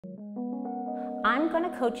I'm going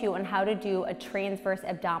to coach you on how to do a transverse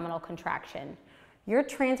abdominal contraction. Your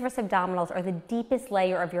transverse abdominals are the deepest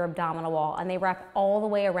layer of your abdominal wall, and they wrap all the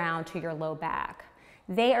way around to your low back.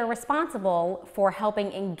 They are responsible for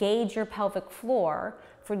helping engage your pelvic floor,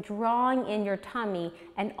 for drawing in your tummy,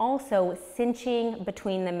 and also cinching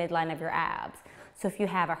between the midline of your abs. So if you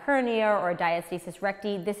have a hernia or a diastasis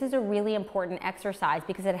recti, this is a really important exercise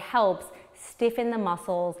because it helps stiffen the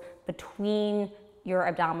muscles between your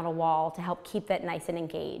abdominal wall to help keep that nice and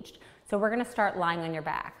engaged. So we're going to start lying on your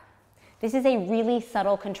back. This is a really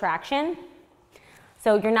subtle contraction.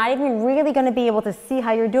 So you're not even really going to be able to see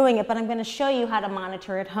how you're doing it, but I'm going to show you how to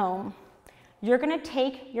monitor at home. You're going to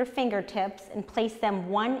take your fingertips and place them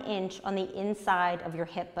 1 inch on the inside of your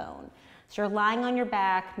hip bone. So you're lying on your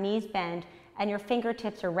back, knees bent, and your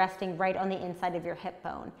fingertips are resting right on the inside of your hip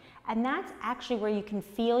bone. And that's actually where you can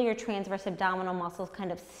feel your transverse abdominal muscles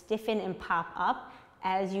kind of stiffen and pop up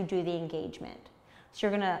as you do the engagement. So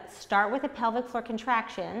you're going to start with a pelvic floor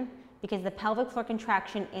contraction because the pelvic floor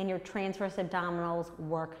contraction and your transverse abdominals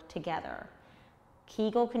work together.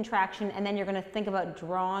 Kegel contraction, and then you're going to think about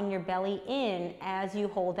drawing your belly in as you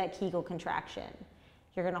hold that Kegel contraction.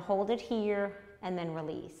 You're going to hold it here and then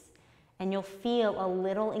release. And you'll feel a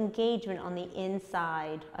little engagement on the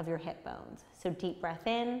inside of your hip bones. So deep breath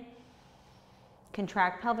in,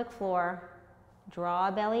 contract pelvic floor,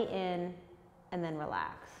 draw belly in, and then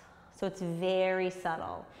relax. So it's very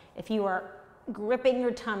subtle. If you are gripping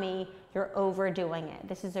your tummy, you're overdoing it.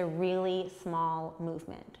 This is a really small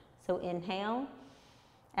movement. So inhale,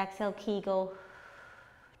 exhale, Kegel,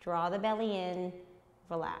 draw the belly in,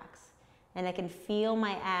 relax. And I can feel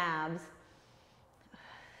my abs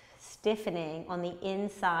stiffening on the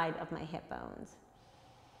inside of my hip bones.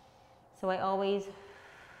 So I always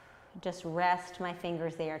just rest my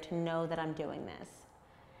fingers there to know that I'm doing this.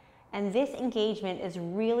 And this engagement is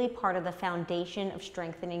really part of the foundation of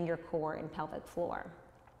strengthening your core and pelvic floor.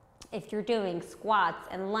 If you're doing squats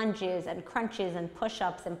and lunges and crunches and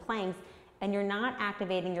push-ups and planks and you're not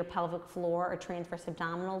activating your pelvic floor or transverse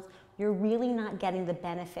abdominals, you're really not getting the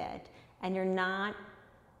benefit, and you're not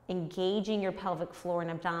engaging your pelvic floor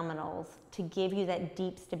and abdominals to give you that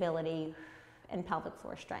deep stability and pelvic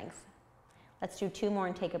floor strength. Let's do 2 more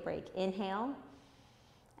and take a break. Inhale,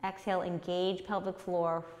 exhale, engage pelvic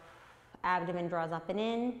floor, abdomen draws up and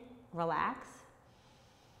in, relax.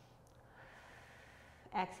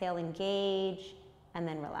 Exhale, engage, and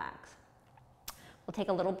then relax. We'll take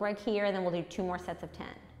a little break here and then we'll do 2 more sets of 10.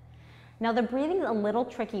 Now the breathing is a little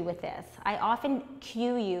tricky with this. I often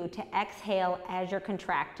cue you to exhale as you're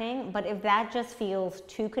contracting, but if that just feels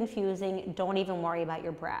too confusing, don't even worry about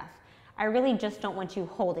your breath. I really just don't want you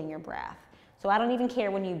holding your breath. So I don't even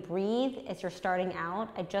care when you breathe as you're starting out.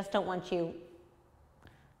 I just don't want you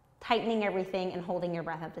tightening everything and holding your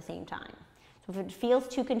breath at the same time. So if it feels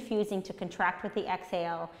too confusing to contract with the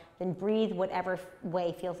exhale, then breathe whatever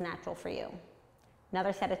way feels natural for you.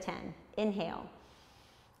 Another set of 10. Inhale.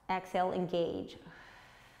 Exhale, engage.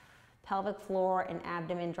 Pelvic floor and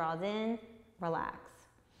abdomen draws in, relax.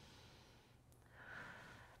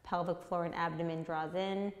 Pelvic floor and abdomen draws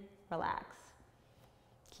in, relax.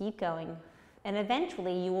 Keep going. And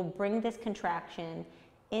eventually you will bring this contraction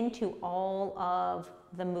into all of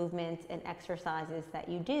the movements and exercises that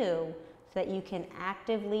you do so that you can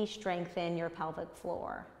actively strengthen your pelvic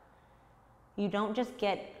floor. You don't just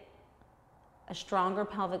get a stronger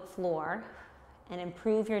pelvic floor and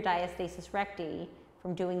improve your diastasis recti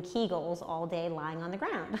from doing Kegels all day lying on the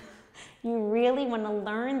ground. You really want to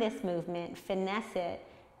learn this movement, finesse it,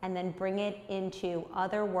 and then bring it into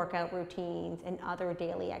other workout routines and other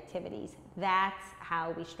daily activities. That's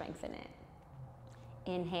how we strengthen it.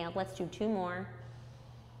 Inhale, let's do 2 more.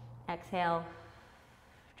 Exhale,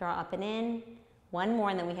 draw up and in. 1 more,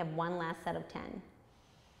 and then we have 1 last set of 10.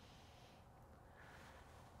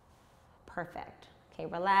 Perfect. Okay,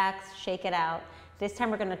 relax, shake it out. This time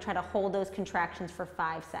we're going to try to hold those contractions for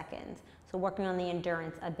 5 seconds. So working on the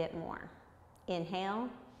endurance a bit more. Inhale,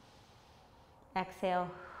 exhale,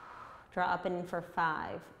 draw up and in for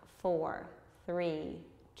 5, 4, 3,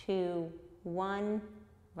 2, 1.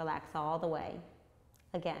 Relax all the way.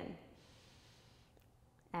 Again.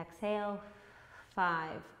 Exhale,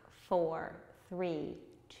 5, 4, 3,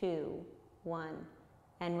 2, 1,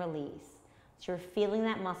 and release. So you're feeling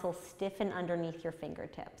that muscle stiffen underneath your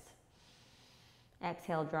fingertips.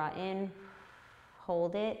 Exhale, draw in,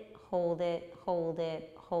 hold it, hold it, hold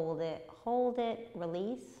it, hold it, hold it,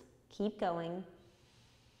 release, keep going.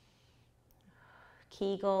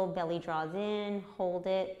 Kegel, belly draws in, hold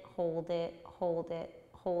it, hold it, hold it,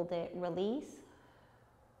 hold it, release.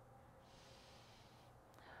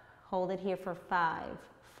 Hold it here for 5,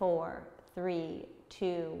 4, 3,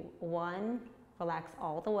 2, 1. Relax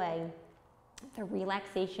all the way. The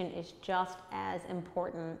relaxation is just as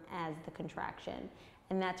important as the contraction.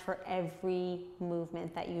 And that's for every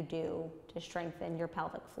movement that you do to strengthen your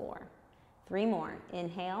pelvic floor. 3 more.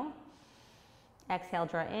 Inhale. Exhale,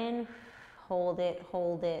 draw in. Hold it,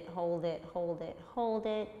 hold it, hold it, hold it, hold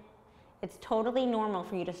it. It's totally normal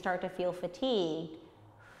for you to start to feel fatigued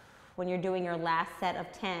when you're doing your last set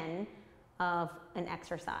of 10 of an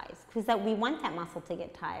exercise, because that we want that muscle to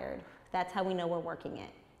get tired. That's how we know we're working it.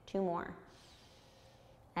 2 more.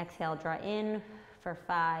 Exhale, draw in for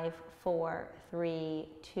 5, 4, 3,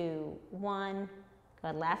 2, 1.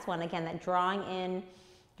 Good, last one. Again, that drawing in,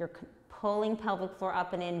 you're pulling pelvic floor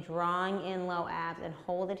up and in, drawing in low abs, and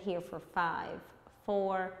hold it here for 5,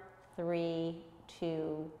 4, 3,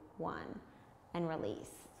 2, 1, and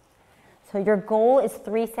release. So your goal is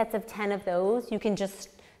 3 sets of 10 of those. You can just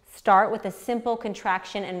start with a simple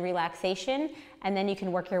contraction and relaxation, and then you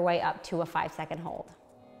can work your way up to a 5-second hold.